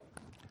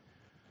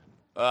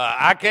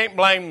I can't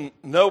blame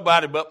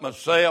nobody but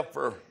myself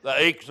for the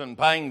aches and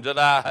pains that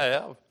I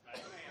have.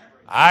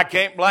 I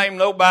can't blame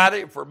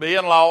nobody for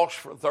being lost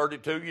for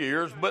 32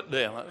 years but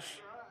Dennis.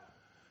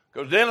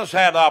 Because Dennis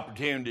had the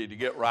opportunity to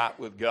get right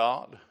with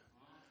God.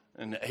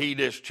 And he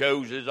just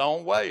chose his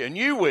own way. And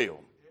you will.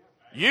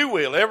 You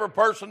will. Every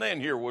person in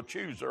here will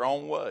choose their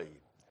own way.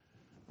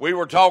 We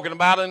were talking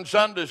about in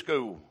Sunday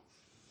school,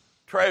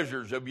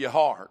 treasures of your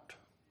heart.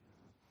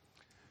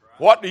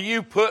 What do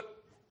you put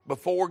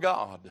before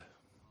God?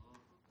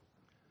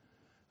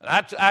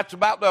 That's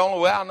about the only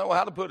way I know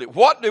how to put it.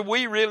 What do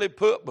we really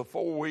put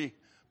before we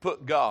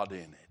put God in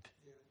it?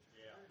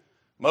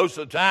 Most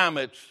of the time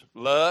it's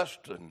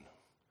lust and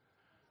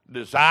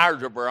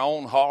desires of our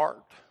own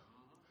heart.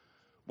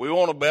 We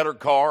want a better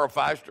car, a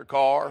faster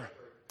car.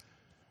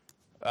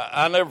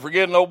 I never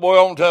forget an old boy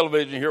on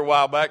television here a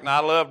while back, and I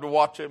love to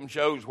watch them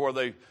shows where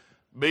they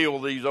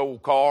build these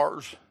old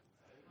cars.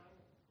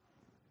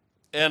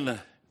 And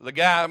the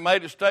guy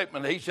made a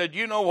statement. He said,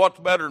 you know what's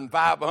better than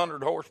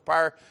 500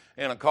 horsepower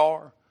in a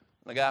car? And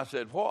the guy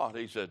said, what?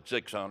 He said,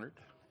 600.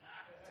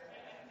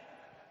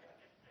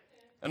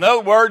 In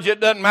other words, it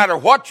doesn't matter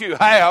what you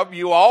have,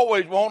 you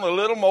always want a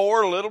little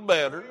more, a little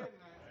better.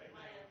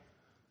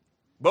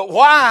 But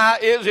why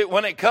is it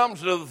when it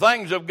comes to the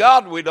things of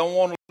God, we don't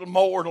want a little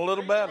more and a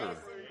little better?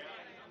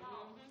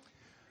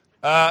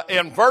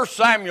 In 1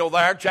 Samuel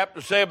there,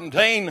 chapter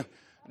 17,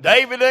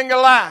 David and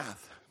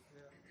Goliath.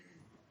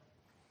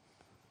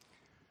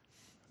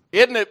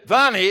 Isn't it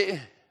funny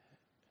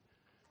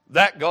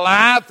that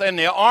Goliath and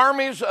the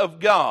armies of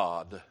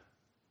God,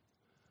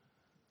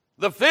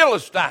 the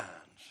Philistines,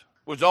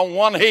 was on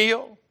one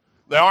hill,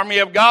 the army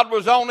of God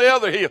was on the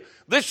other hill.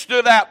 This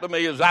stood out to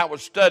me as I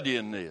was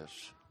studying this.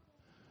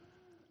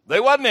 They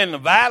wasn't in the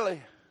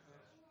valley.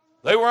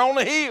 They were on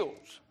the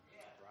hills.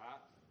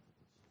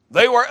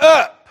 They were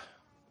up.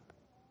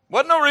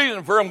 Wasn't no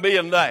reason for them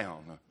being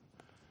down.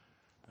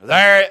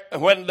 There,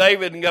 when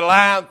David and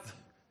Goliath,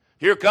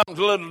 here comes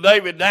little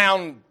David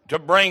down to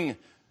bring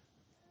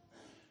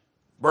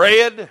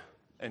bread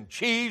and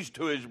cheese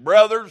to his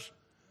brothers.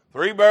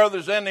 3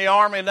 brothers in the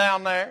army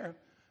down there.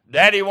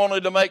 Daddy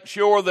wanted to make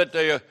sure that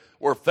they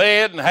were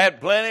fed and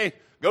had plenty.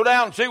 Go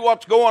down and see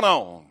what's going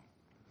on.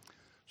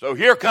 So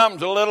here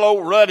comes a little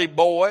old ruddy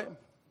boy.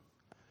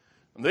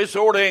 And this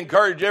ought to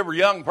encourage every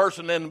young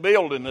person in the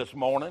building this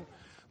morning.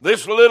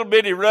 This little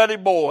bitty ruddy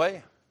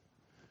boy,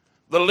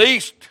 the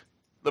least,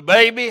 the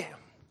baby,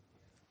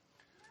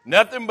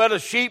 nothing but a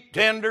sheep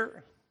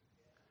tender,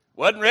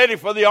 wasn't ready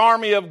for the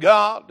army of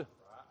God,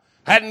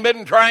 hadn't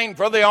been trained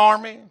for the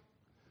army.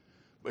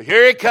 But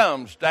here he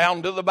comes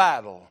down to the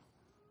battle.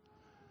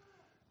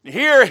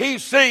 Here he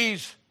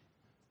sees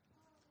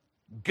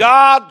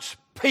God's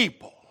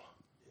people.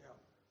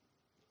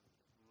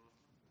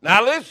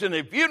 Now listen,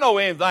 if you know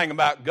anything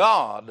about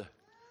God,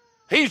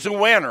 he's a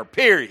winner,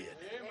 period.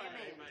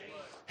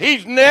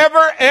 He's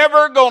never,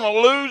 ever going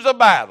to lose a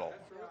battle.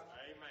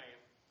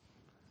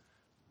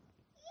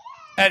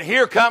 And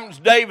here comes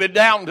David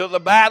down to the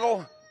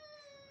battle.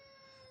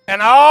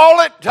 And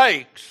all it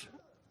takes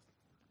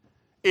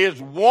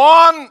is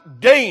one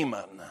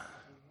demon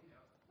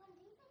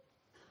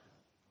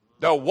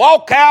to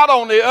walk out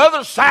on the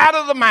other side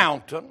of the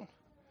mountain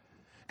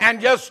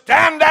and just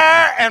stand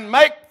there and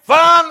make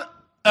fun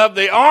of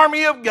the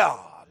army of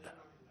God.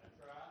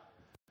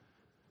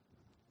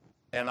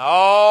 And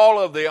all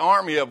of the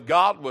army of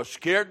God was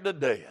scared to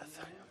death.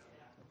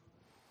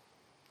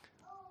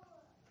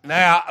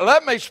 Now,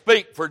 let me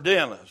speak for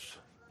Dennis.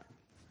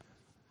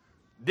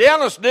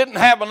 Dennis didn't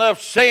have enough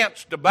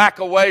sense to back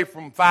away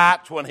from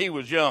fights when he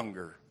was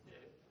younger.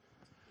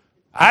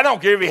 I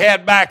don't care if he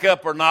had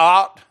backup or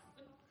not.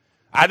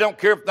 I don't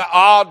care if the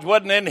odds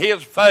wasn't in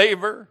his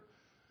favor.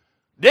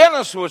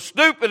 Dennis was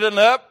stupid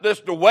enough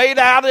just to wade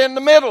out in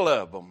the middle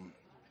of them.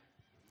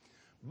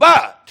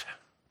 But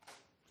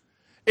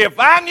if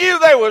I knew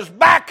there was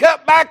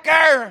backup back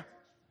there,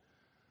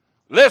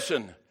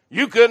 listen,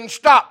 you couldn't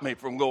stop me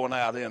from going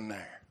out in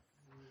there.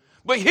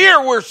 But here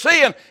we're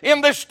seeing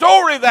in this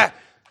story that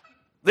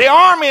the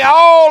army,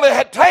 all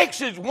it takes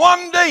is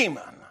one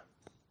demon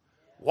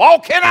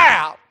walking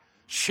out,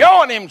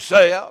 showing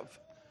himself,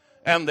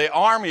 and the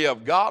army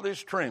of God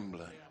is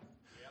trembling.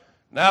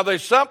 Now,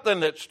 there's something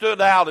that stood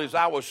out as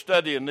I was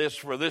studying this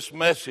for this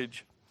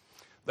message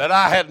that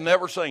I had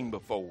never seen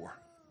before.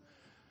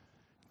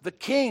 The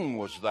king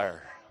was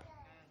there.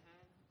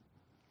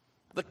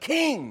 The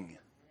king.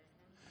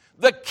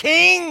 The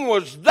king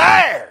was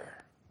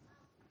there.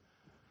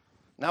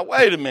 Now,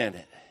 wait a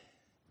minute.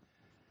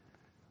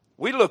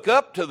 We look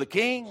up to the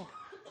king.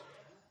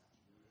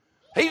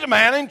 He's a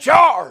man in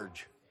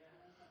charge.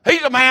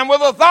 He's a man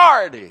with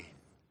authority.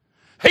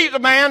 He's a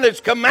man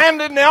that's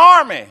commanding the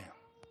army.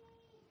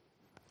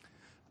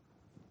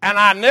 And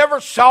I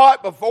never saw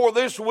it before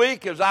this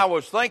week as I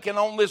was thinking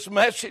on this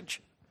message.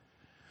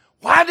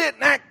 Why didn't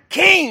that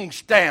king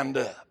stand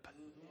up?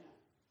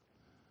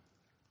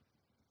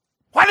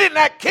 Why didn't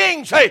that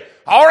king say,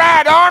 all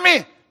right,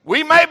 army,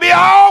 we may be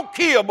all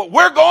killed, but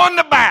we're going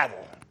to battle?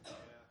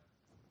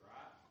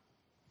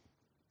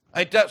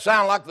 Ain't that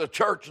sound like the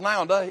church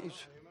nowadays?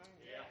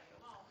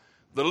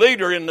 The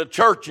leader in the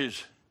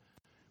churches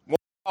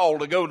wants all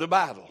to go to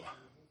battle.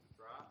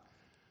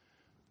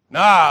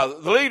 Nah,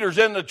 the leaders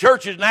in the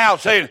churches now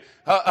saying,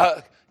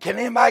 can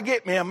anybody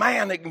get me a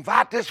man that can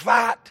fight this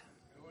fight?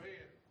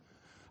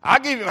 I'll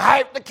give him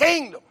half the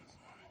kingdom.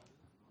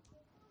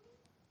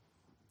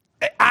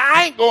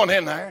 I ain't going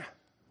in there.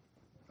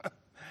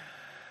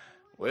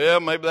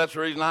 Well, maybe that's the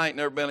reason I ain't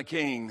never been a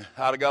king.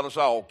 I'd have got us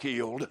all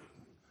killed.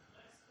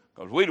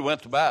 Because we'd have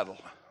went to battle.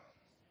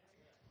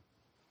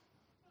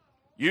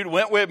 You'd have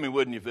went with me,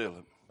 wouldn't you,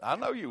 Philip? I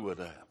know you would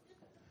have.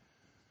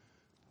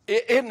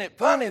 Isn't it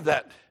funny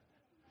that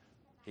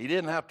he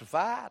didn't have to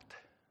fight?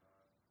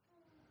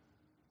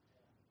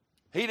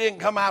 He didn't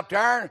come out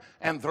there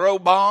and throw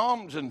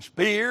bombs and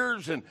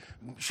spears and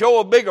show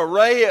a big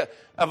array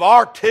of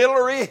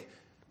artillery.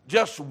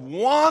 Just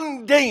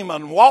one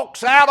demon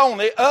walks out on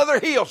the other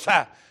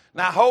hillside.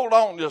 Now, hold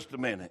on just a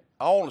minute.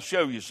 I want to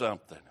show you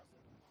something.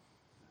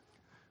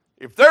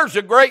 If there's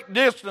a great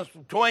distance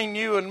between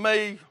you and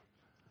me,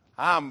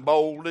 I'm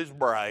bold as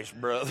brass,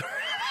 brother.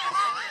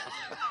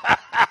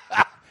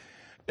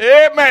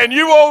 Yeah, man,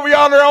 you over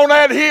yonder on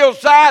that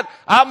hillside,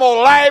 I'm going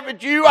to laugh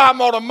at you, I'm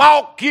going to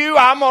mock you,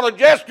 I'm going to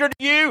gesture to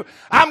you,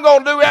 I'm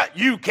going to do that.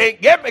 You can't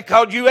get me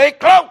because you ain't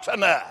close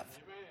enough.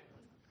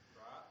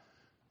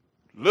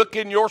 Look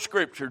in your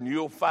scripture and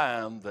you'll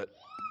find that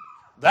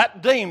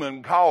that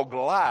demon called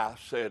Goliath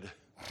said,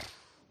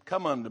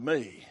 come unto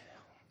me.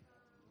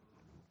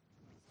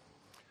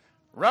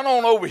 Run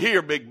on over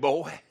here, big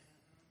boy.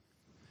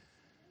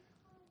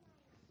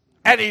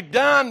 And he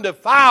done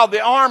defile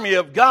the army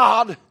of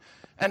God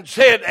and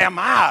said, am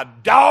I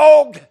a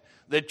dog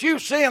that you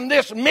send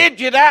this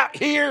midget out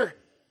here?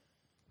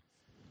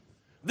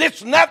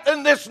 This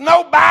nothing, this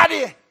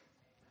nobody.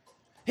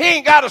 He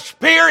ain't got a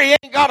spear, he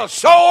ain't got a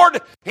sword,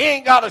 he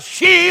ain't got a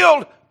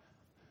shield.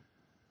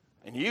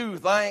 And you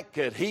think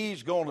that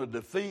he's going to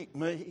defeat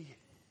me?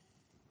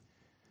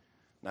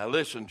 Now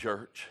listen,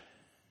 church.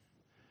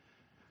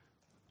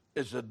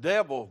 Is the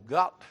devil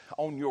got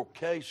on your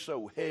case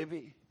so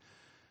heavy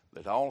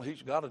that all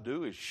he's got to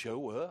do is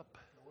show up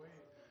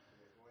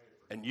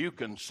and you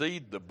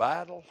concede the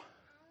battle?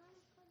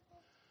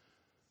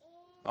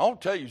 I want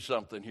to tell you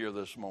something here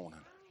this morning.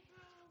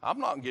 I'm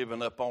not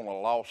giving up on a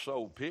lost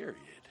soul, period.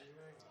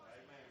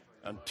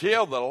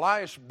 Until the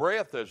last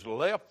breath has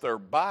left their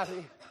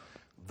body,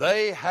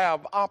 they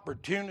have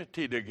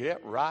opportunity to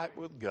get right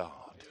with God.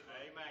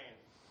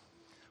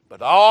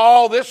 But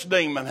all this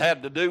demon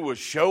had to do was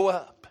show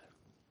up.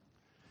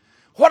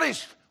 What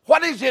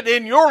is it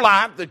in your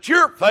life that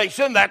you're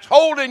facing that's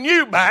holding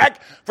you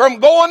back from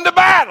going to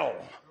battle?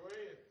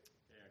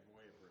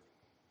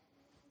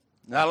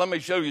 Now, let me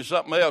show you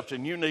something else,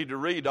 and you need to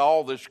read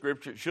all this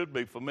scripture. It should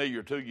be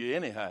familiar to you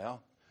anyhow.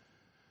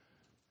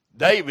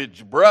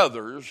 David's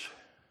brothers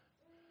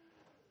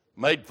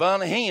made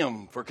fun of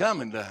him for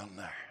coming down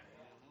there.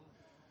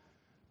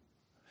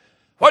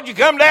 What'd you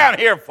come down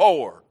here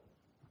for?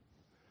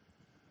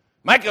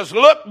 Make us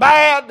look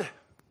bad?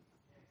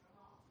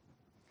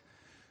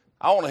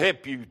 I want to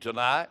help you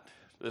tonight,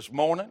 this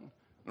morning,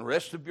 and the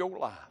rest of your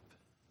life.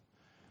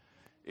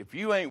 If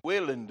you ain't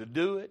willing to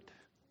do it,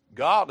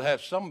 God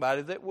has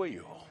somebody that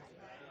will.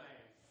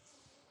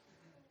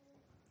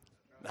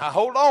 Now,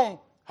 hold on.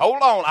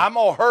 I'm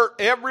going to hurt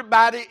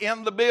everybody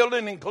in the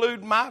building,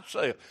 including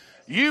myself.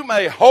 You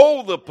may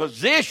hold the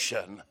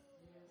position.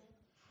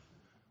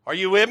 Are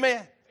you with me?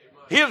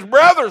 His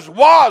brothers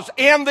was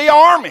in the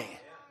army.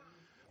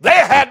 They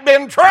had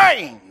been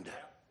trained.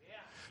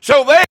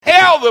 So they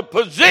held the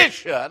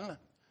position,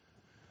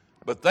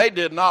 but they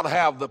did not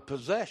have the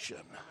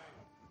possession.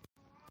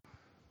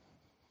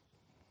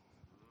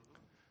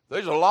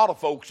 There's a lot of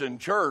folks in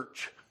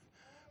church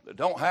that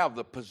don't have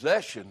the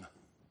possession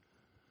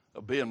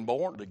of being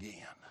born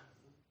again.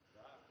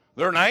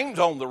 Their name's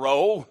on the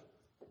roll.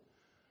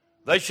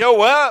 They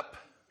show up,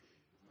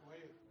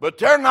 but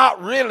they're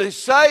not really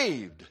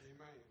saved.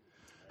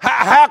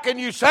 How can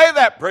you say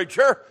that,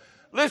 preacher?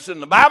 Listen,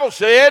 the Bible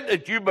said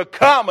that you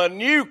become a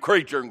new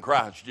creature in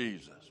Christ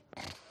Jesus.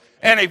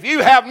 And if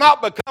you have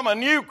not become a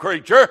new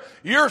creature,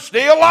 you're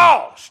still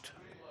lost.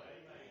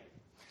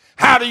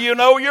 How do you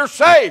know you're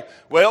saved?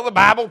 Well, the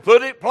Bible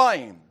put it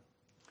plain.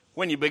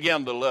 When you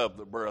begin to love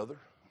the brother.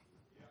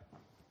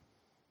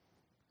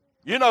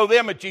 You know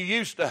them that you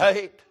used to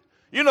hate?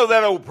 You know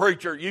that old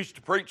preacher that used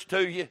to preach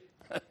to you?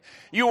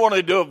 You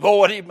wanted to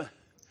avoid him.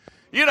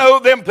 You know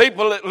them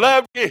people that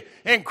loved you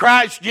in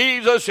Christ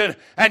Jesus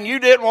and you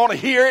didn't want to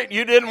hear it.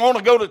 You didn't want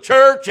to go to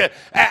church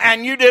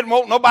and you didn't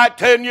want nobody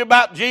telling you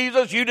about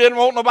Jesus. You didn't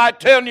want nobody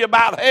telling you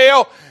about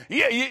hell.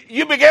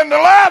 You began to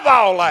love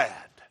all that.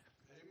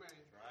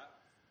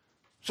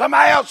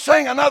 Somebody else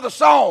sing another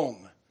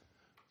song.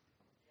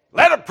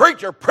 Let a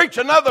preacher preach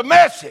another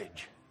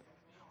message.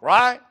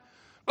 Right?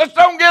 Let's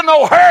don't get in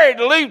no hurry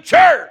to leave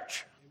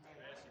church.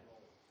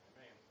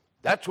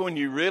 That's when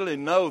you really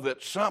know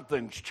that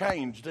something's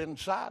changed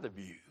inside of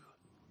you.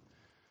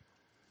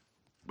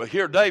 But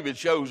here David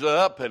shows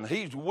up and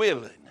he's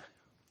willing.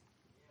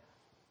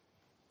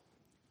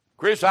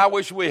 Chris, I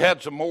wish we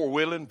had some more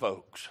willing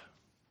folks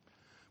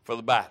for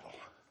the battle.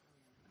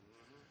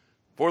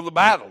 For the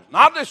battle.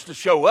 Not just to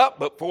show up,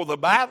 but for the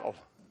battle.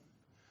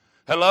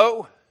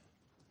 Hello?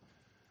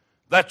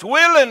 That's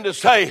willing to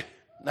say,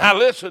 now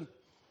listen,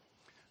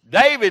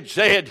 David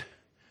said,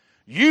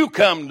 you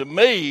come to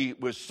me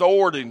with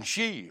sword and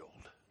shield,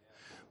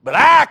 but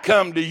I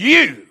come to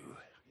you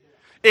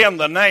in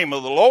the name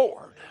of the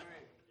Lord.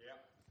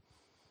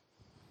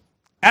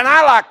 And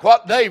I like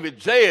what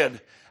David said,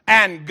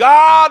 and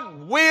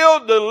God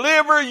will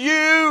deliver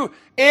you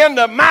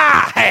into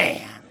my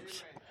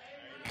hands.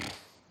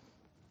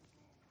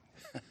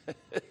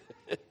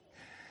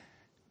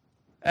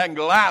 And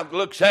Goliath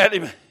looks at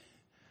him,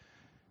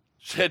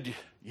 said,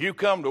 you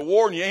come to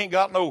war and you ain't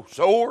got no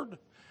sword,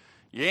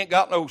 you ain't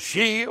got no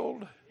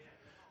shield.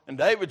 And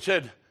David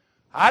said,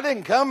 I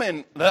didn't come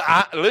in,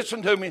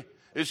 listen to me,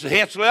 it's the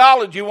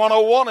Hensleyology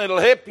 101, it'll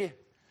help you.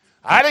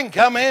 I didn't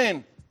come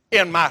in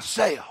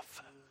myself.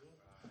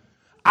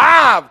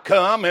 I've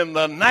come in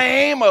the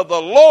name of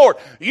the Lord.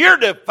 You're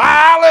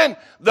defiling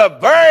the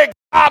very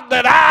God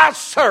that I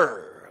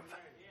serve.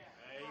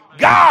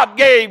 God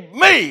gave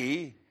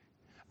me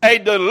a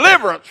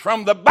deliverance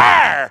from the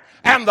bear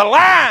and the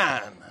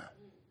lion.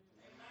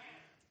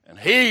 And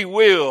he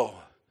will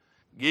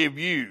give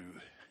you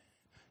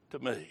to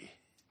me.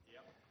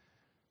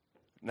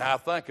 Now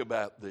think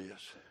about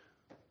this.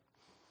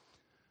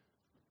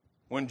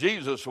 When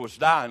Jesus was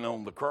dying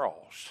on the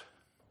cross,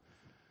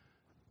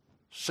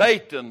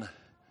 Satan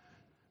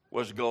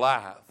was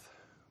Goliath.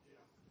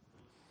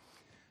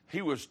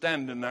 He was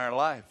standing there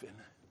laughing.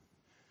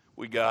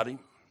 We got him.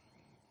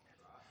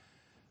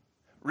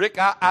 Rick,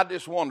 I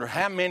just wonder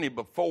how many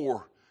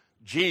before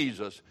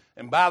Jesus,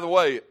 and by the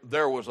way,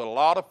 there was a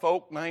lot of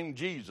folk named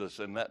Jesus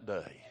in that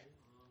day.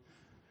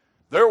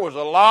 There was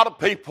a lot of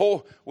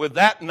people with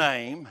that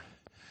name,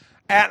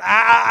 and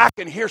I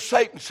can hear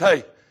Satan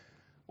say,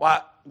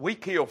 why, we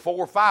killed 4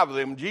 or 5 of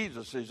them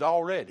Jesuses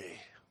already.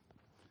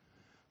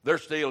 They're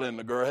still in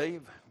the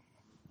grave.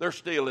 They're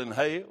still in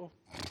hell.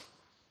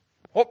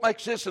 What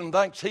makes this one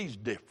thinks he's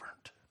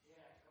different?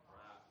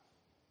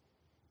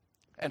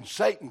 And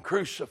Satan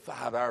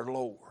crucified our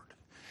Lord.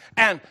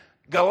 And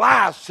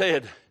Goliath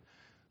said,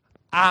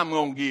 I'm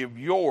going to give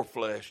your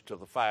flesh to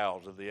the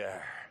fowls of the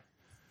air.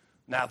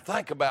 Now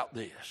think about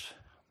this.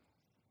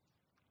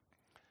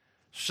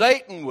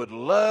 Satan would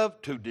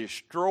love to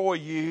destroy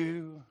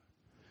you,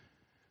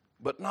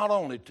 but not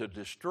only to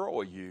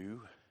destroy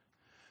you,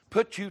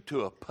 put you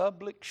to a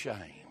public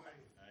shame.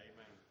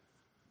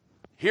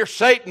 Here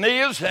Satan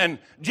is, and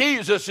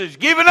Jesus is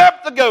giving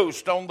up the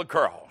ghost on the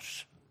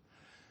cross.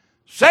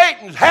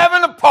 Satan's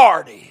having a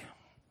party.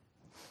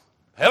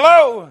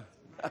 Hello?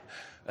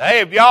 Hey,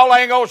 if y'all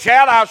ain't going to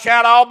shout, I'll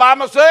shout all by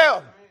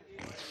myself.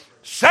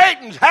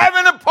 Satan's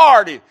having a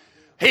party.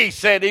 He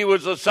said he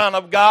was the Son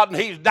of God,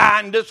 and he's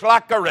dying just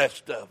like the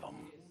rest of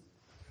them.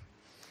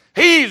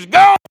 He's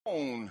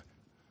gone.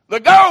 The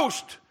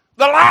ghost,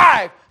 the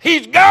life,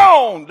 he's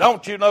gone.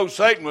 Don't you know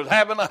Satan was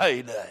having a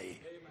heyday?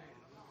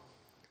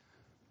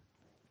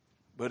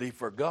 But he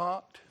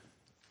forgot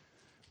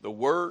the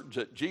words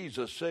that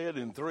Jesus said,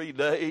 in 3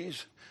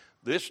 days,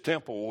 this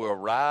temple will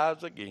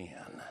rise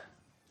again.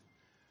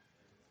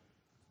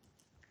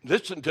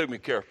 Listen to me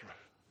carefully.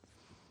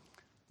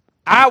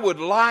 I would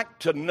like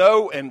to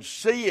know and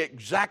see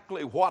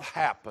exactly what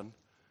happened.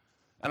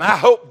 And I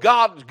hope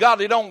God's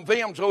got it on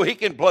film so he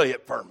can play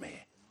it for me.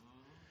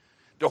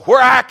 To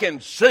where I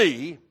can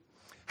see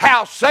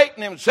how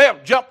Satan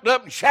himself jumped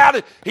up and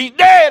shouted, he's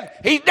dead,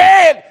 he's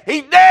dead,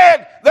 he's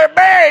dead. They're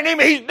burying him,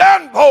 he's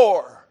done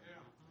for.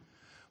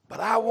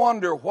 But I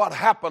wonder what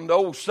happened to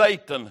old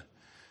Satan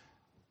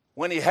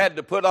when he had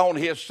to put on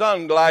his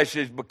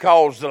sunglasses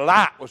because the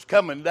light was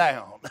coming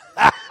down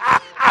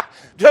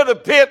to the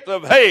pits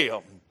of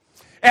hell.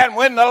 And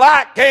when the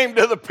light came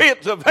to the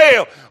pits of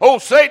hell,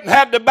 old Satan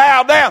had to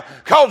bow down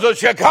because the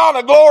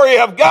Shekinah glory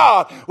of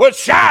God was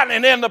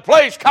shining in the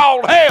place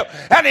called hell.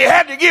 And he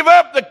had to give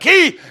up the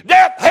key,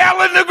 death,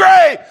 hell, and the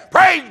grave.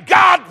 Praise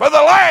God for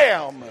the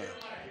Lamb.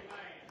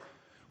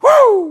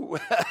 Woo!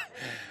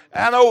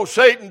 And old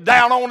Satan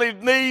down on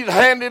his knees,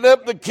 handing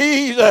up the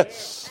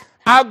keys.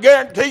 I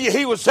guarantee you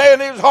he was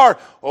saying in his heart,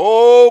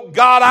 oh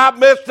God, I've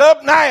messed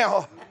up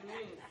now.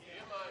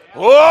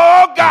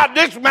 Oh God,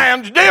 this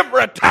man's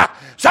different.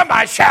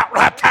 Somebody shout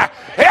right there.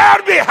 He ought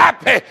to be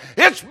happy.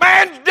 This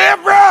man's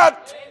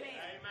different.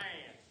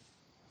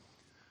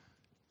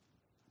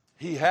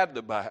 He had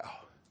to bow.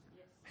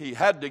 He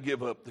had to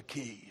give up the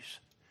keys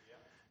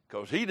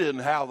because he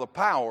didn't have the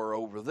power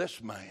over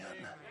this man.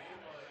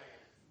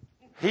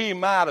 He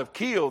might have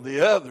killed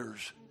the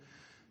others,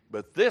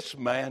 but this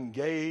man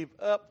gave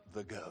up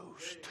the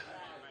ghost.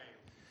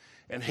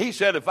 And he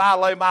said, if I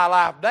lay my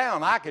life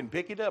down, I can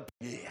pick it up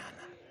again.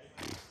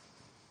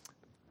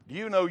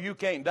 You know you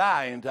can't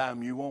die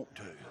anytime you want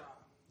to.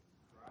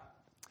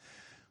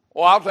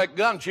 Well, I'll take a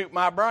gun and shoot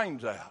my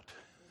brains out.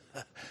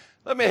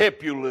 Let me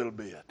help you a little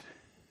bit.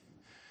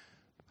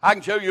 I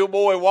can show you a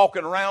boy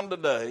walking around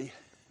today,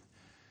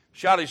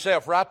 shot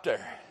himself right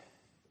there.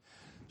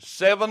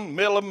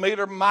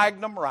 7mm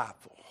Magnum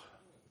rifle.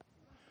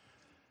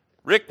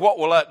 Rick, what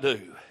will that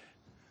do?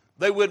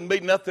 There wouldn't be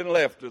nothing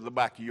left of the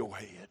back of your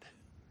head.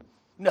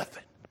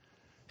 Nothing.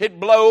 It'd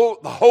blow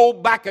the whole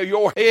back of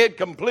your head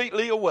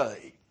completely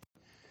away.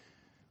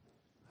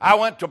 I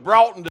went to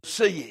Broughton to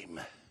see him.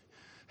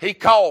 He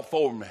called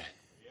for me.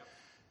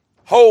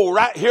 Hole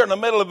right here in the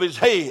middle of his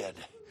head.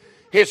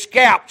 His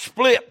scalp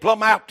split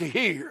plumb out to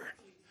here.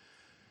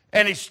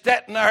 And he's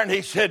standing there and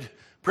he said,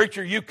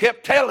 "Preacher, you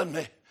kept telling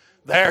me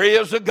there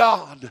is a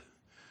God."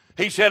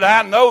 He said,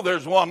 "I know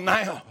there's one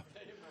now."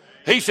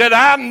 He said,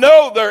 "I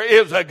know there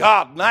is a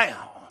God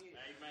now."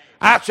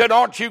 I said,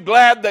 "Aren't you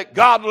glad that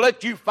God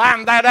let you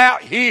find that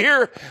out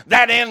here,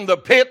 that in the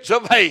pits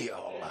of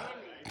hell?"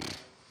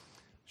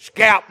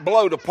 Scalp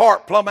blowed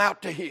apart plumb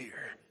out to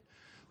here.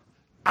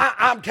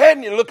 I'm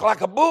telling you, it looked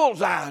like a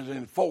bullseye in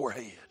his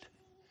forehead.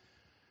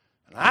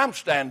 And I'm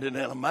standing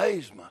in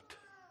amazement.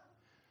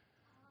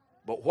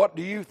 But what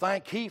do you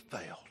think he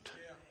felt?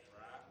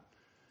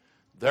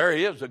 There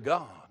is a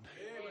God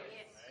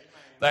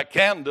that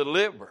can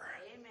deliver.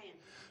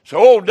 So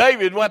old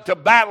David went to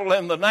battle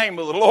in the name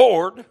of the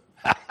Lord.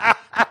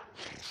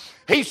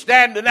 He's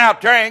standing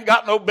out there, ain't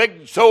got no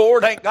big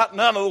sword, ain't got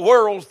none of the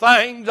world's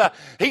things.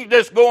 He's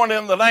just going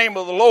in the name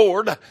of the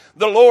Lord.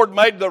 The Lord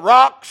made the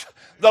rocks.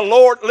 The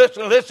Lord,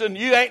 listen,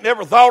 you ain't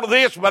never thought of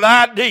this, but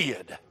I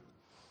did.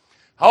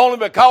 Only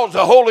because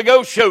the Holy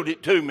Ghost showed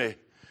it to me.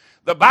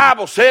 The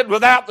Bible said,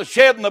 without the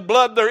shedding of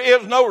blood, there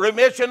is no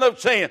remission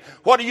of sin.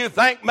 What do you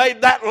think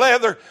made that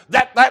leather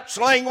that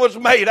sling was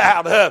made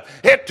out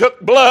of? It took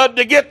blood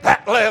to get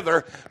that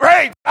leather.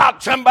 Praise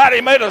God,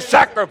 somebody made a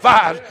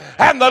sacrifice.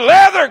 And the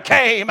leather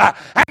came,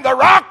 and the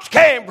rocks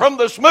came from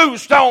the smooth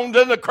stones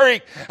in the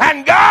creek.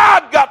 And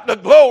God got the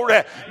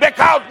glory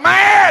because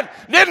man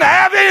didn't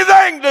have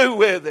anything to do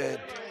with it.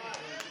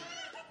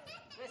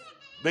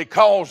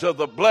 Because of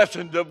the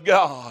blessings of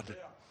God.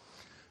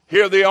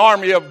 Here the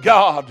army of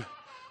God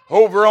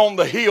over on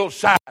the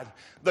hillside.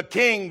 The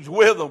king's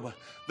with them.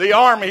 The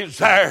army's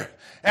there.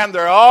 And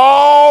they're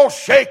all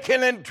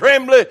shaking and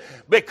trembling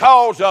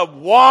because of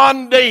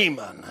one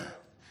demon.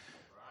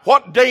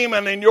 What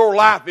demon in your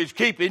life is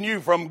keeping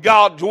you from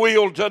God's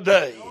will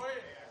today?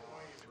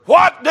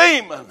 What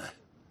demon?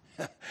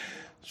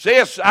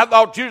 Sis, I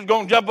thought you was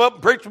going to jump up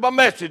and preach my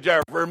message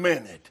there for a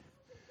minute.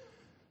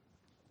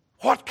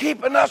 What's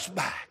keeping us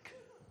back?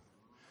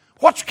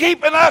 What's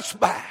keeping us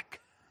back?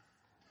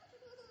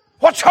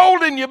 What's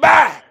holding you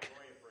back?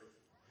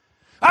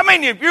 I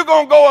mean, if you're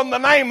going to go in the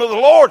name of the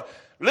Lord,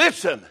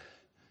 listen,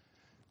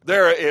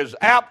 there is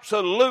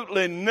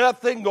absolutely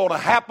nothing going to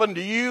happen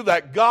to you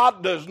that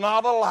God does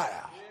not allow.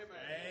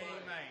 Amen.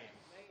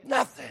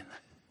 Nothing.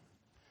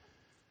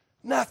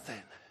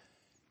 Nothing.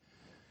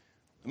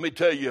 Let me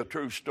tell you a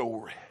true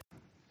story.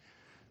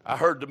 I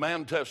heard the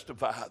man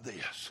testify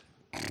this.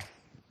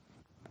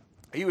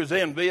 He was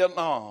in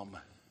Vietnam.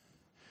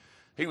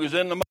 He was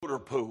in the motor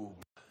pool.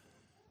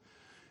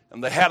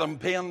 And they had him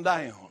pinned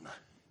down.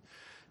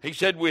 He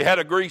said, we had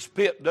a grease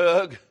pit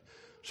dug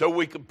so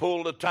we could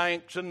pull the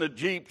tanks and the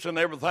jeeps and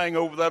everything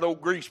over that old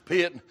grease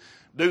pit and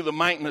do the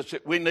maintenance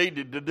that we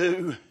needed to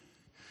do.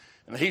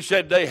 And he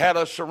said they had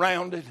us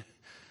surrounded.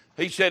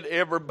 He said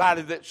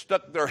everybody that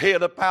stuck their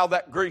head up out of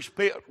that grease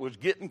pit was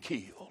getting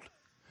killed.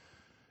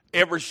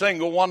 Every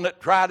single one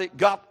that tried it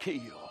got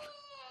killed.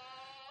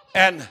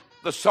 And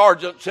the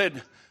sergeant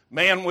said,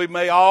 "Man, we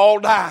may all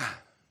die,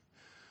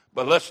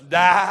 but let's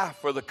die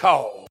for the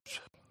cause."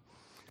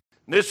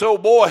 And this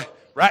old boy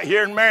right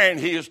here in Marion,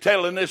 he is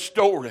telling this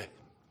story.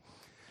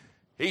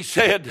 He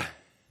said,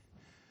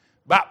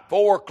 about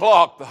 4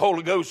 o'clock, the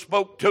Holy Ghost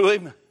spoke to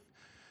him.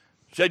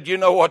 Said, "You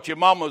know what your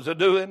mama's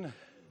a-doing?"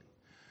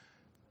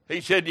 He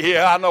said,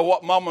 "Yeah, I know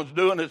what mama's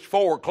doing. It's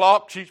 4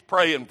 o'clock. She's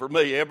praying for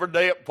me every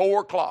day at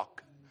 4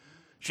 o'clock.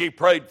 She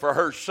prayed for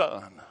her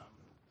son."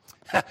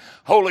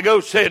 Holy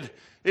Ghost said,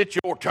 "It's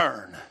your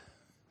turn."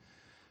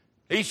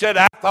 He said,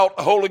 "I thought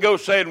the Holy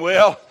Ghost said,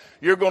 well,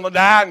 you're going to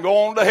die and go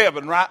on to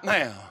heaven right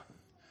now."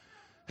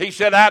 He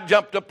said, "I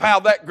jumped up out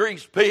of that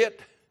grease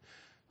pit,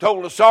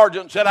 told the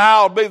sergeant, said,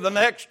 I'll be the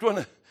next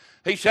one."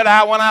 He said,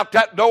 "I went out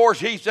that door."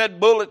 He said,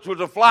 "Bullets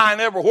was a-flying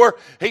everywhere."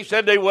 He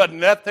said, "There wasn't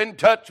nothing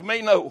touched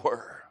me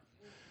nowhere."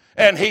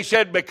 And he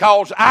said,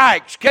 because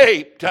I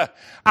escaped,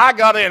 I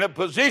got in a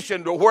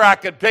position to where I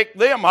could pick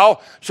them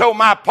off so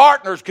my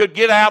partners could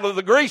get out of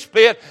the grease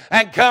pit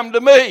and come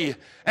to me.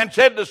 And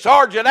said the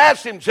sergeant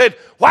asked him, said,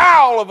 "Why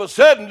all of a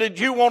sudden did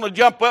you want to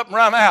jump up and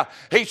run out?"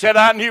 He said,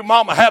 "I knew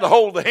Mama had a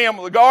hold of the hem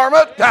of the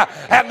garment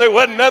and there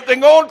wasn't nothing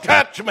going to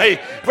touch me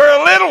for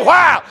a little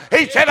while."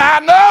 He said, "I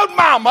knowed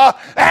Mama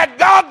had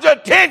God's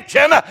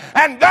attention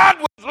and God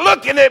was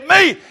looking at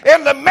me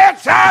in the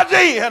mess I was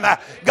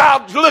in.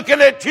 God's looking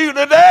at you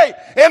today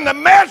in the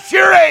mess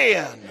you're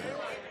in."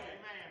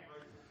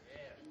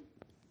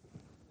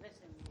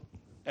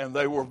 And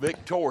they were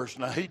victorious.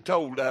 Now, he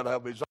told that out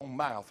of his own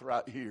mouth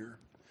right here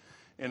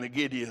in a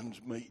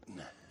Gideon's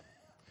meeting.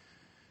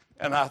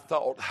 And I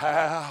thought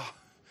how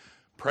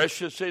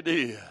precious it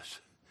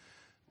is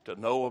to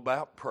know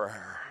about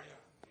prayer.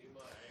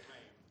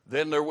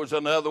 Then there was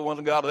another one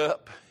that got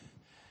up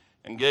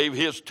and gave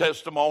his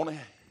testimony.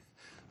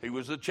 He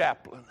was a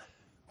chaplain.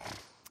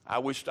 I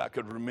wished I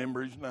could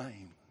remember his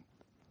name.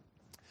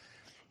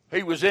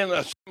 He was in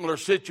a similar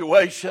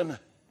situation,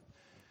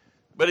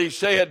 but he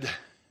said,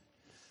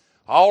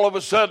 all of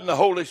a sudden the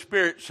Holy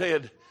Spirit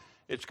said,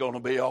 it's going to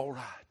be all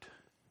right.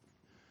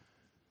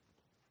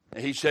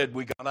 And he said,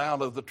 we got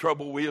out of the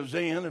trouble we was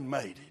in and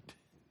made it.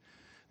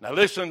 Now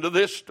listen to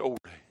this story.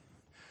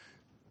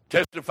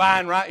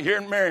 Testifying right here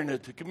in Marion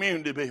at the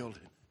community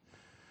building.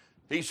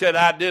 He said,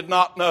 I did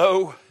not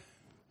know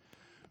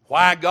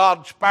why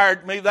God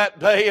spared me that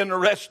day and the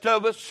rest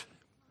of us.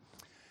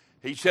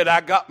 He said,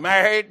 I got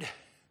married.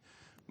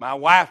 My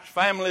wife's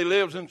family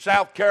lives in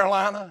South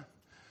Carolina.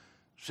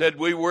 Said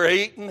we were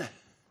eating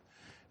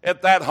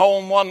at that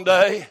home one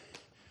day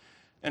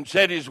and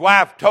said his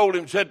wife told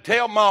him, said,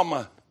 tell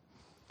Mama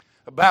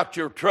about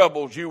your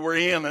troubles you were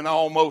in and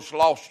almost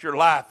lost your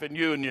life, and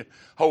you and your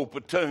whole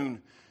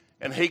platoon.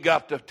 And he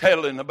got to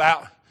telling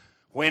about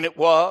when it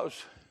was,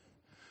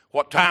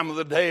 what time of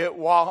the day it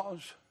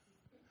was.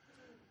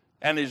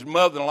 And his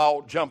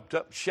mother-in-law jumped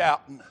up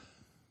shouting.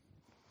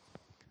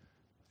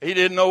 He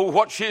didn't know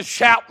what she was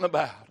shouting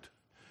about.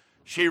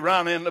 She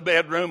ran in the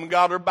bedroom and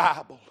got her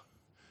Bible.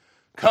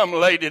 Come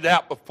laid it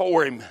out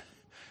before him.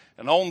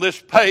 And on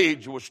this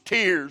page was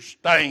tears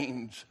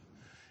stains.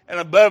 And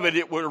above it,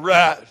 it was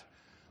right.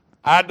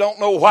 I don't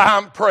know why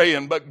I'm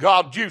praying, but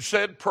God, you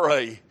said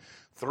pray.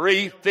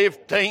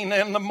 3:15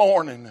 in the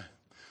morning.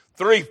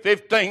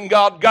 3:15,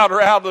 God got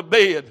her out of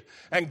bed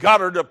and got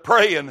her to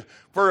praying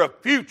for a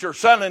future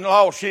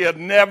son-in-law she had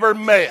never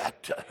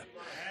met.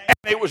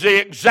 And it was the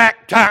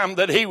exact time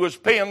that he was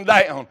pinned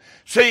down.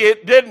 See,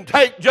 it didn't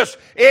take just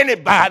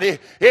anybody.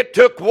 It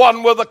took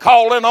one with a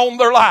calling on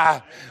their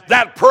life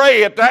that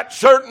pray at that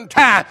certain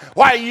time.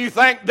 Why do you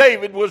think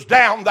David was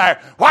down there?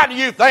 Why do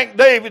you think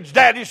David's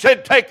daddy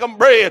said take them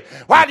bread?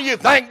 Why do you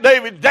think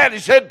David's daddy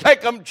said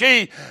take them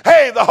cheese?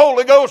 Hey, the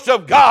Holy Ghost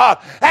of God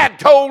had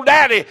told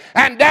daddy,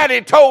 and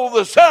daddy told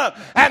the son,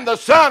 and the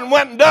son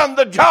went and done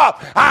the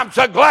job. I'm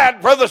so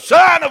glad for the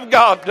Son of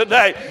God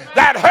today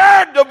that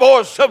heard the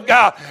voice of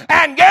God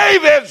and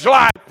gave his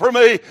life for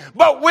me.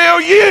 But will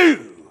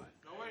you?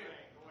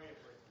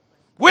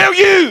 Will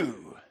you?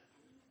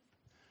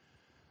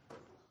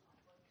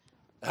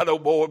 That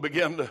old boy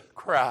began to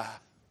cry.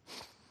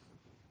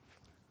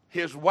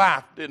 His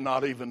wife did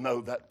not even know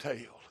that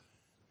tale.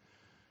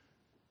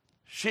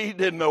 She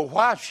didn't know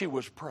why she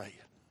was praying.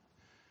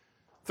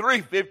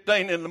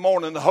 3:15 in the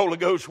morning, the Holy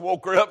Ghost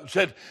woke her up and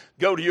said,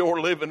 go to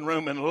your living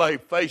room and lay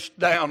face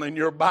down in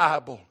your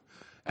Bible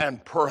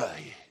and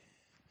pray.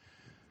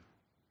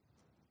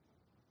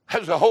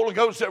 Has the Holy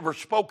Ghost ever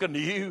spoken to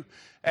you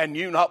and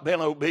you not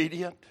been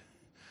obedient?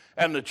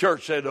 And the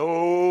church said,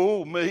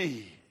 oh,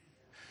 me.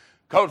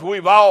 Because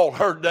we've all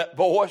heard that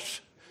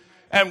voice,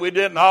 and we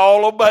didn't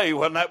all obey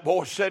when that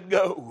voice said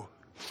go.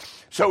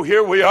 So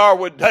here we are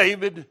with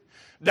David.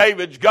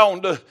 David's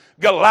gone to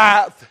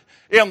Goliath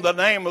in the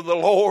name of the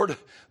Lord.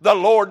 The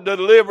Lord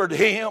delivered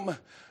him.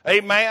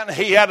 Amen.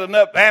 He had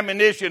enough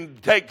ammunition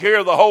to take care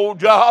of the whole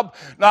job,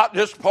 not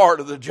just part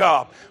of the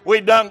job.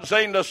 We done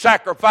seen the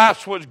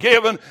sacrifice was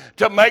given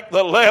to make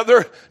the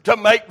leather, to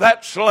make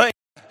that sling.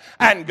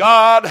 And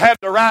God had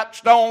the right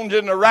stones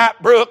in the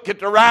right brook at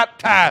the right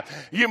time.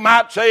 You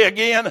might say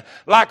again,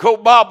 like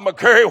old Bob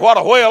McCurry, what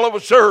a whale of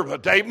a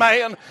servant.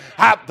 Amen.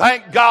 I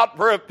thank God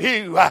for a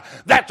few.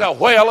 That's a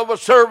whale of a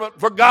servant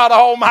for God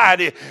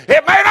Almighty.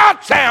 It may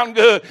not sound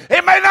good.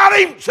 It may not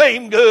even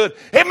seem good.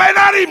 It may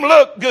not even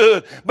look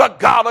good. But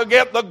God will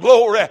get the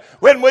glory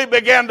when we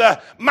begin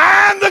to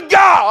mind the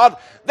God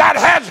that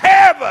has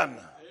heaven.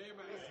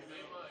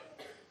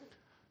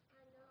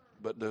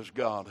 But does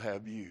God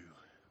have you?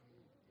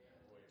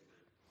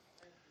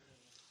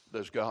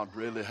 Does God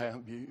really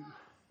have you?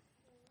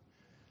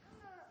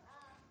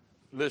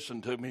 Listen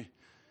to me,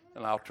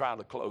 and I'll try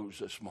to close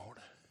this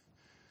morning.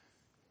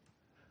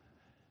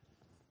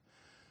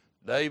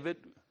 David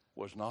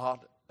was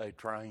not a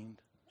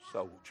trained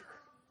soldier.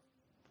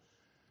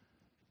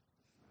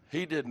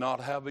 He did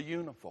not have a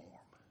uniform.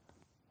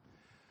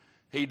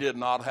 He did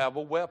not have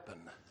a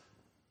weapon.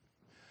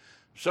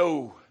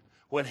 So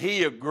when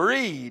he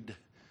agreed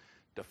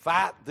to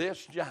fight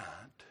this giant,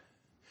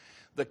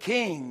 the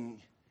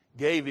king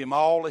gave him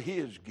all of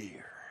his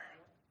gear.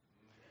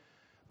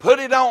 Put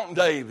it on,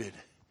 David.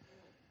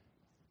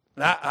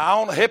 Now, I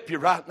want to help you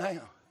right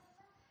now.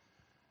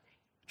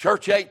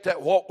 Church ain't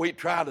that what we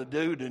try to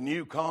do to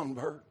new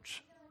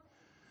converts.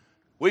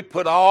 We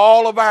put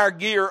all of our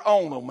gear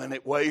on them and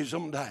it weighs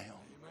them down.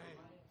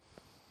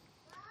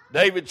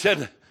 David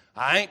said,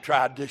 I ain't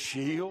tried this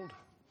shield.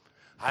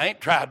 I ain't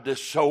tried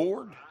this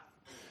sword.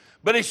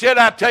 But he said,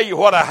 I tell you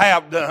what I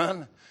have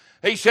done.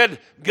 He said,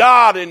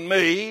 God in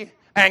me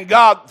and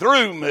God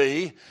through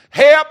me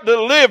helped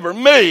deliver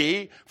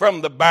me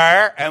from the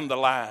bear and the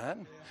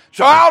lion.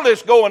 So I'll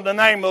just go in the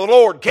name of the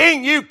Lord.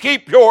 King, you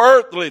keep your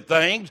earthly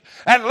things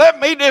and let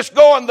me just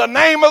go in the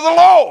name of the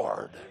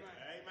Lord.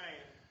 Amen.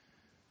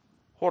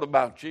 What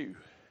about you?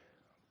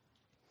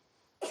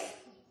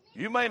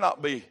 You may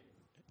not be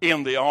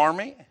in the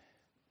army.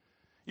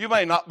 You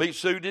may not be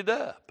suited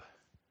up.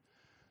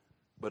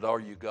 But are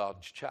you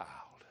God's child?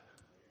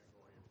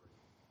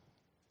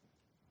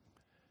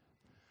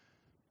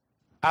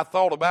 I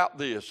thought about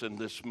this in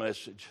this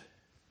message.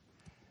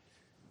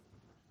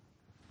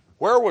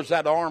 Where was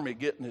that army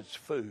getting its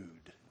food?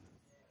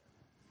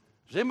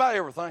 Does anybody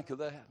ever think of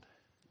that?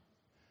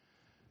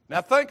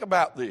 Now think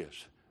about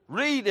this.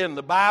 Read in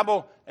the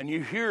Bible and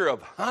you hear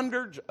of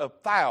hundreds of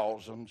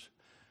thousands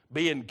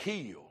being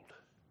killed.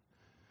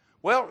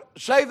 Well,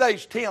 say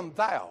there's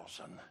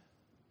 10,000.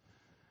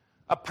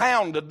 A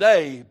pound a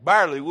day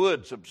barely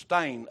would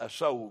sustain a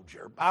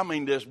soldier. I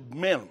mean, just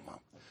minimum.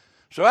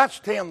 So that's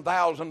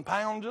 10,000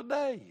 pounds a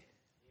day.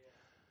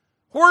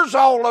 Where's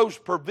all those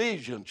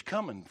provisions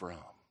coming from?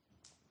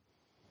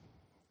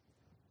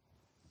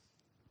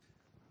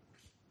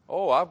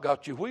 Oh, I've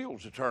got your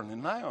wheels a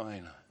turning now,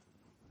 ain't I?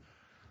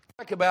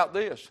 Think about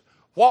this.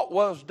 What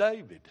was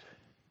David?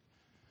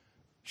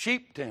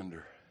 Sheep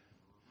tender.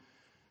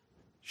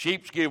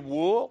 Sheep give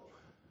wool,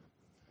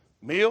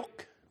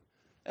 milk,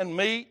 and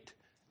meat,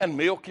 and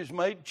milk is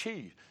made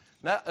cheese.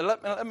 Now,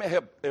 let me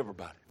help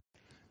everybody.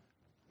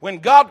 When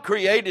God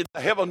created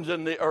the heavens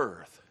and the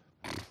earth,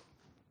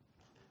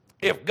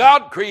 if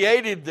God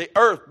created the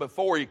earth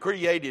before He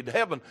created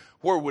heaven,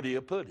 where would He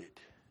have put it?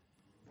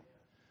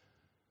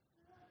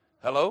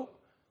 Hello?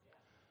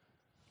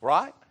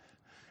 Right?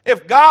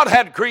 If God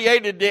had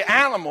created the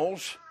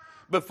animals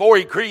before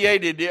He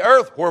created the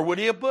earth, where would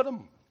He have put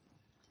them?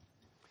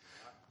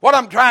 What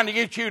I'm trying to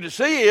get you to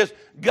see is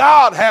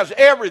God has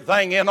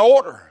everything in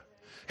order.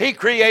 He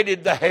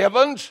created the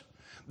heavens,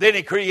 then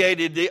He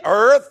created the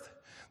earth.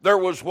 There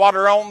was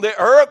water on the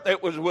earth.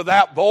 It was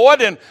without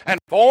void and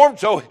formed,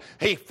 so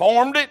He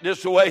formed it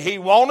just the way He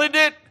wanted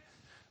it.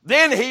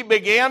 Then He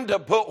began to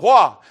put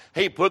what?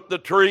 He put the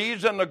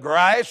trees and the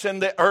grass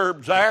and the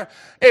herbs there.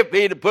 If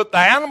He'd have put the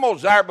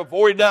animals there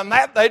before He done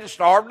that, they'd have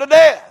starved to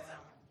death.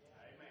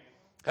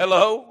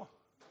 Hello?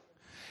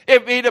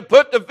 If He'd have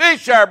put the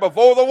fish there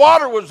before the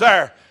water was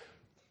there.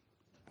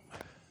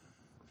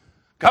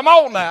 Come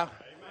on now.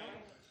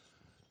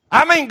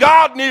 I mean,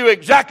 God knew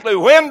exactly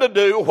when to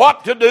do,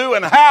 what to do,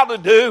 and how to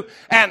do,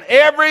 and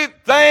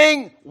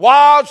everything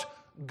was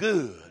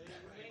good.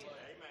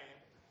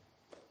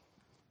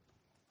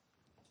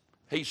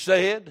 He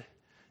said,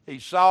 He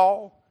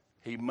saw,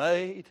 He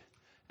made,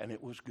 and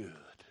it was good.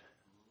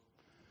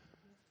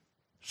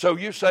 So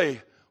you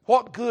say,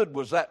 what good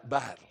was that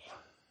battle?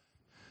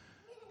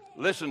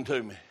 Listen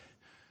to me.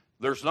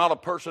 There's not a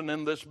person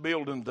in this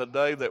building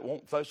today that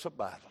won't face a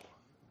battle.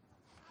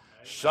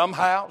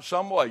 Somehow,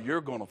 some way,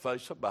 you're going to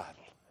face a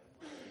battle.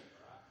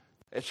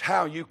 It's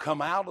how you come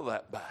out of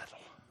that battle.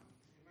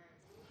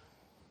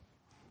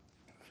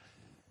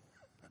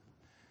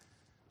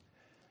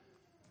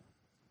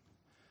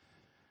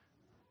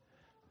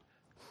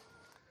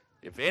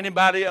 If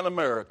anybody in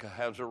America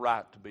has a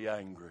right to be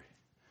angry,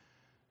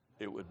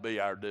 it would be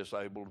our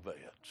disabled vets.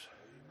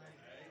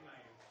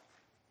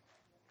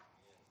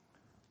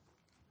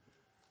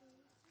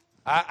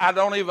 I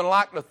don't even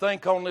like to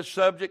think on this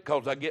subject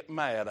because I get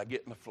mad. I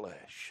get in the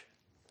flesh.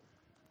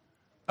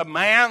 A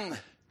man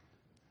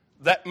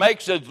that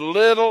makes as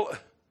little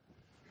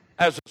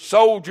as a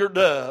soldier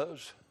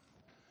does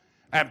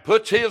and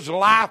puts his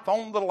life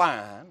on the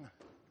line,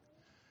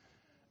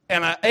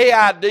 and an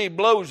AID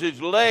blows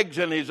his legs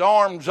and his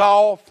arms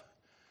off,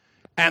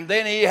 and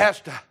then he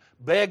has to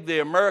beg the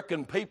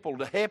American people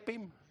to help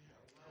him,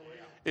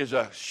 is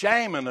a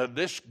shame and a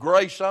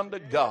disgrace unto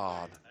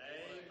God.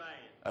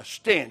 A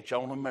stench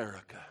on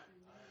America.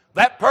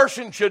 That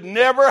person should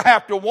never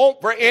have to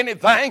want for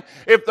anything.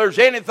 If there's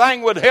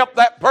anything would help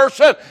that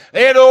person,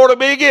 it ought to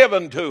be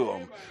given to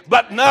them.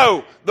 But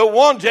no, the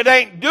ones that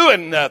ain't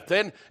doing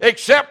nothing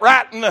except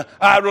writing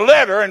a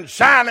letter and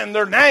signing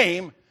their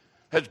name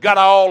has got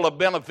all the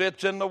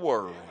benefits in the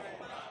world.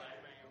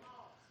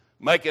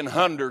 Making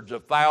hundreds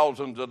of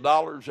thousands of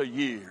dollars a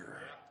year.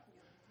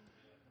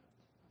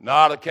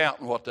 Not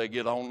accounting what they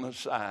get on the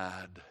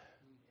side.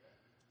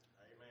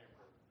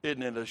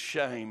 Isn't it a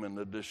shame and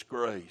a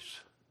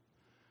disgrace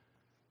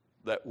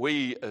that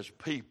we as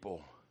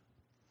people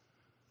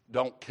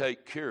don't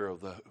take care of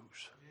those?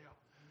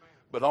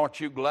 But aren't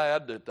you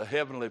glad that the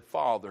Heavenly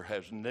Father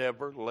has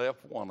never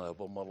left one of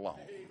them alone?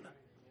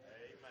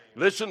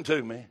 Listen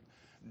to me.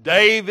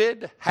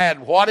 David had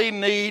what he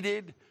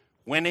needed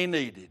when he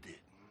needed it.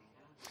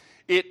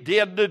 It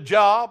did the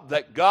job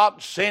that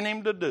God sent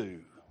him to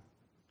do.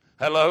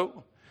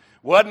 Hello?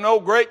 Wasn't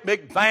no great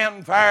big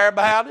fanfare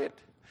about it.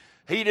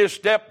 He just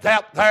stepped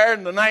out there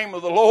in the name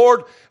of the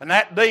Lord, and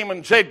that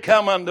demon said,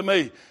 come unto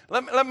me.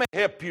 Let me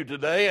help you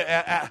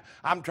today.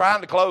 I'm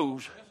trying to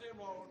close.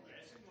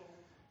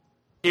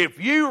 If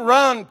you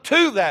run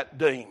to that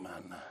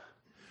demon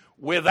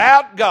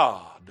without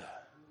God,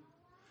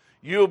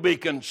 you'll be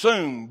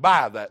consumed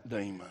by that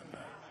demon.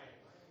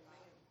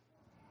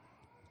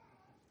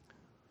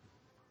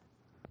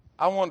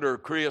 I wonder,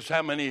 Chris,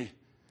 how many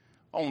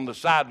on the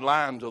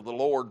sidelines of the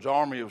Lord's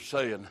army are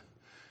saying,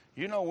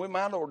 you know, we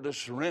might ought to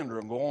just surrender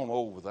and go on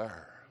over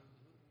there.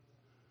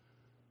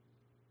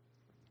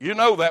 You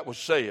know that was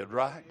said,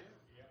 right?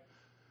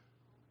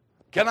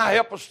 Can I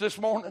help us this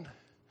morning?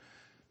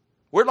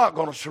 We're not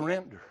going to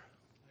surrender.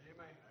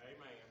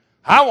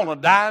 I want to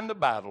die in the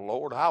battle,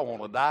 Lord. I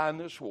want to die in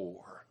this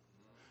war.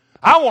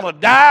 I want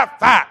to die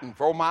fighting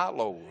for my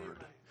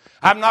Lord.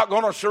 I'm not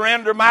going to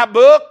surrender my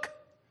book.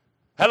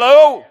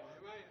 Hello?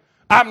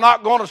 I'm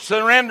not going to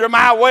surrender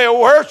my way of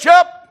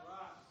worship.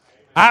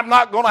 I'm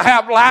not going to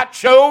have light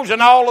shows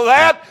and all of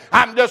that.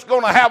 I'm just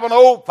going to have an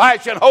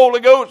old-fashioned Holy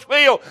Ghost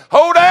feel.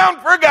 Hold down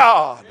for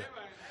God.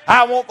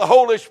 I want the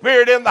Holy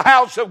Spirit in the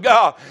house of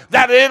God,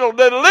 that it'll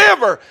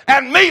deliver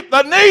and meet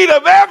the need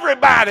of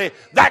everybody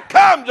that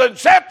comes and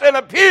sits in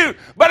a pew.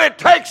 But it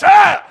takes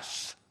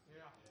us.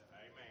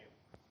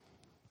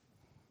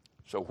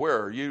 So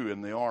where are you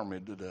in the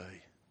army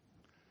today?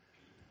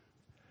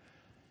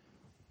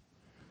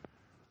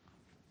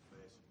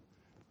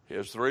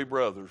 His 3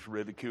 brothers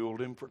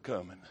ridiculed him for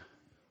coming.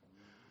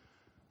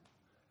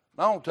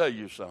 I want to tell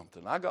you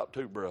something. I got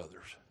 2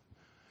 brothers.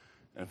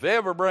 And if they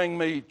ever bring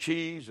me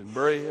cheese and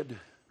bread,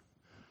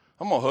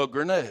 I'm going to hug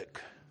their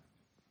neck.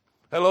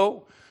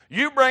 Hello?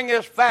 You bring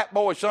this fat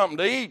boy something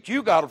to eat,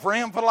 you got a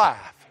friend for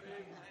life.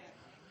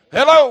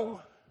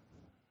 Hello?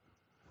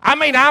 I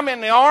mean, I'm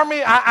in the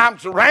army. I'm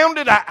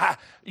surrounded.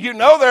 You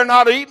know they're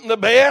not eating the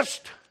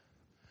best.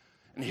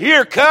 And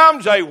here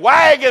comes a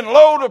wagon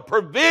load of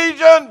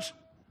provisions.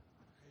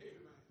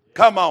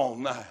 Come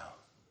on now.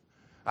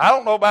 I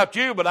don't know about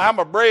you, but I'm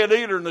a bread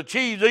eater and a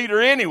cheese eater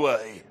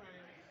anyway.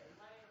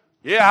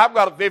 Yeah, I've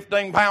got a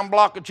 15-pound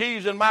block of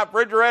cheese in my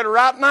refrigerator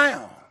right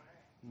now.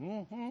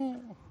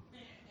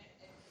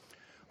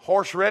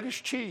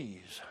 Horseradish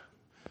cheese.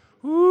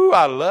 Ooh,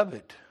 I love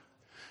it.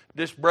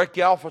 Just break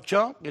you off a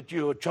chunk, get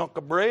you a chunk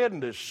of bread,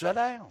 and just sit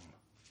down.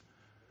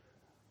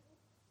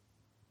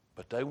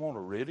 But they want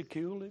to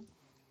ridicule him.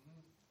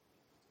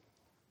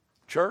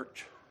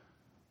 Church,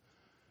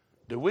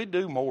 do we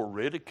do more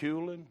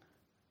ridiculing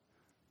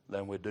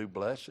than we do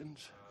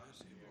blessings?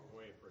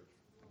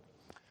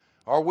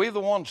 Are we the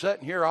ones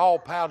sitting here all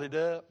pouted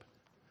up?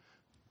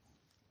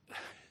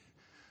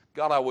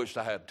 God, I wish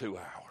I had 2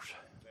 hours.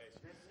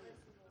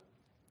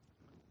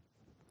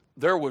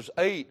 There was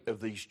 8 of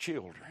these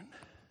children.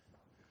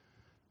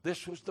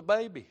 This was the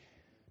baby.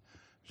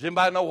 Does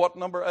anybody know what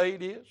number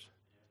 8 is?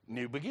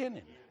 New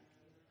beginning.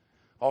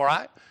 All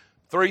right?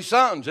 3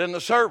 sons in the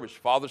service.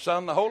 Father, Son,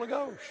 and the Holy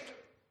Ghost.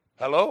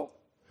 Hello?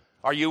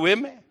 Are you with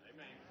me? Amen.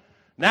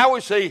 Now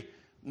we see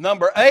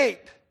number 8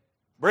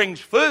 brings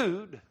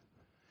food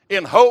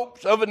in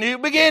hopes of a new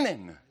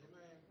beginning. Amen.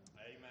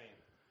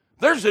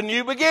 There's a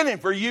new beginning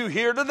for you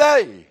here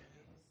today. Amen.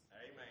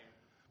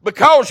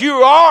 Because you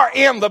are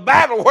in the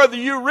battle whether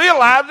you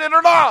realize it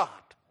or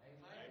not.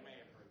 Amen.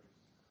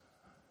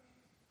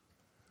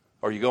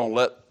 Are you going to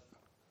let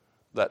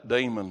that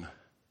demon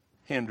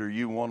hinder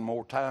you one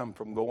more time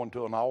from going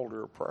to an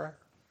altar of prayer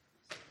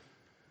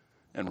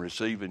and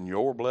receiving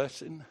your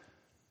blessing?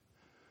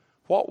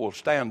 What will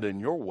stand in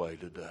your way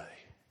today?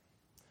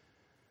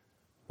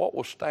 What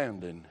will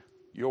stand in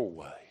your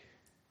way?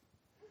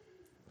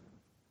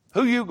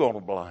 Who are you going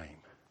to blame?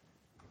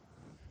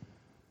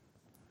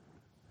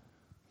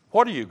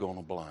 What are you going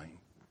to blame?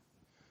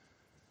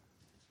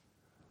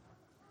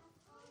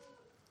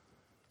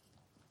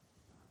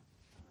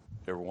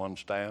 Everyone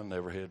stand,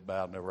 every head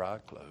bowed, and every eye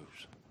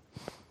closed.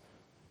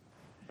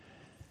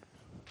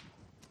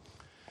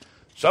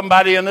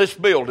 Somebody in this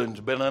building's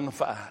been in a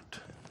fight.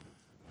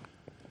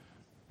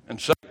 And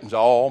Satan's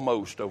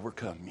almost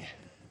overcome you.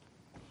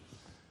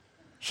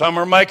 Some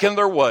are making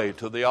their way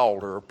to the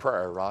altar of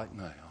prayer right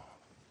now.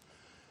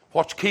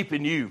 What's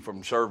keeping you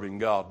from serving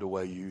God the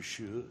way you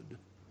should?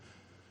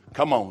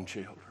 Come on,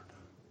 children.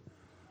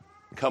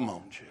 Come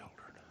on, children.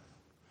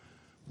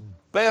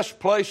 Best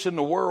place in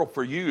the world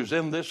for you is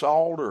in this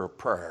altar of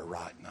prayer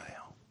right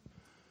now.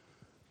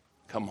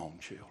 Come on,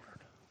 children.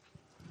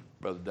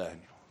 Brother Daniel.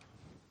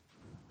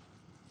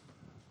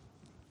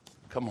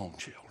 Come on,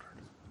 children.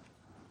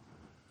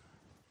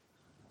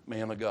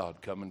 Man of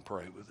God, come and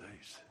pray with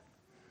these.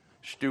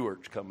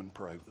 Stewards, come and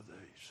pray with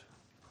these.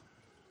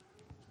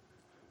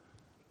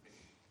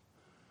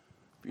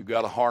 If you've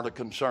got a heart of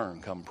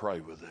concern, come pray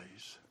with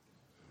these.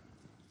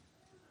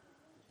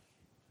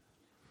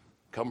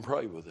 Come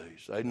pray with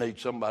these. They need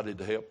somebody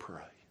to help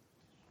pray.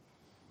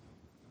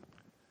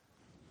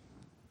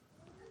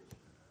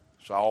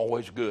 It's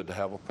always good to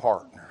have a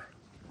partner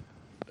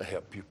to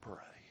help you pray.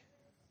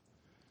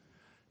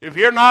 If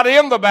you're not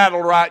in the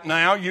battle right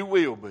now, you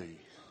will be.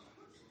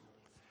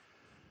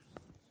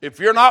 If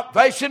you're not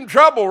facing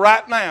trouble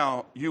right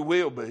now, you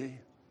will be.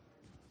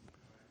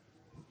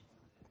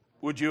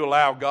 Would you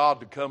allow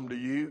God to come to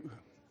you?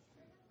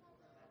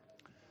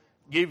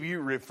 Give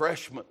you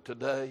refreshment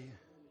today?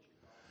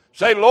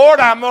 Say, Lord,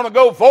 I'm going to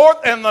go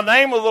forth in the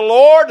name of the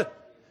Lord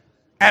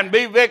and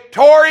be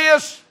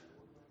victorious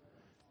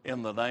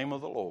in the name of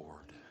the Lord.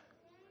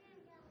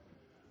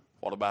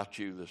 What about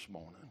you this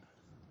morning?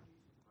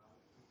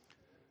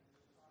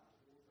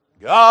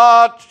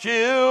 God's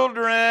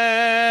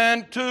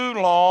children too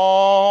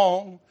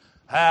long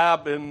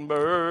have been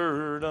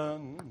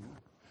burdened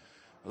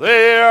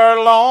They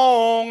are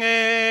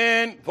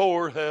longing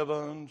for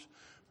heaven's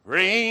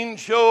green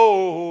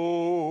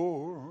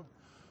shore,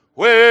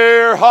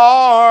 where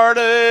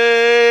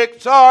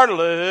heartaches are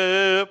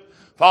left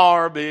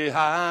far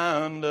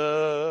behind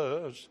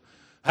us,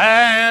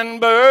 and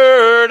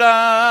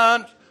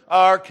burdens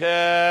are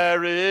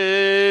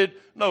carried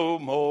no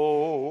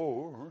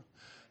more.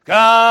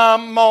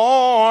 Come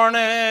morning,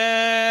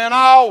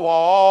 I'll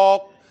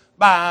walk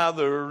by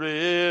the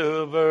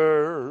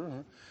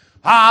river.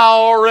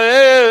 I'll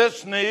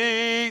rest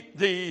 'neath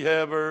the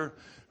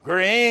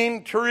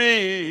evergreen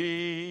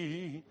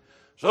tree.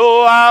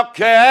 So I'll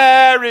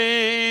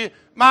carry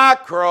my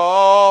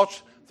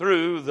cross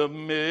through the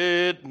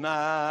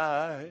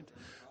midnight.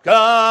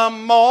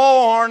 Come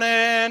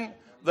morning,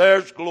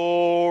 there's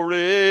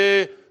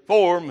glory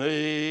for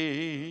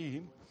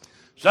me.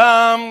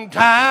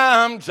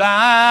 Sometimes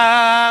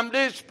I'm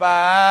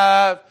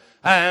despised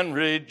and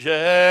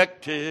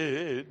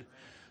rejected,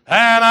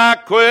 and I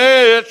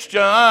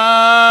question,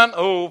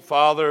 oh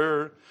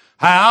Father,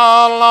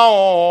 how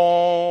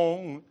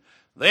long?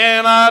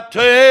 Then I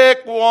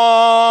take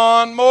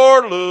one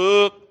more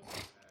look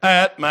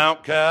at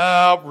Mount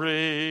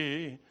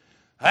Calvary,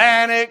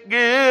 and it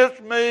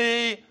gives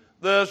me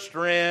the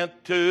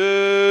strength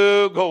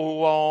to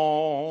go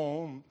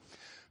on.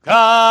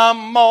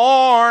 Come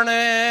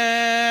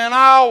morning,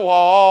 I'll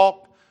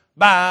walk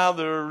by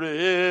the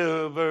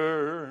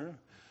river.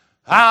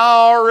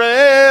 I'll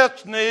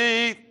rest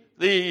 'neath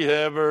the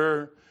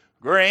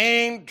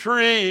evergreen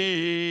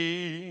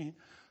tree.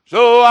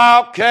 So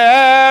I'll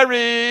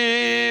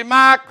carry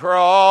my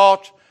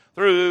cross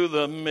through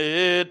the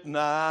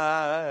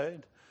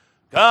midnight.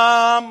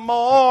 Come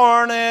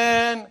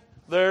morning,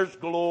 there's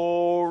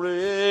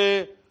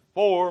glory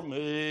for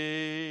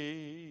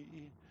me.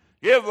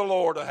 Give the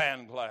Lord a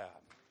hand clap.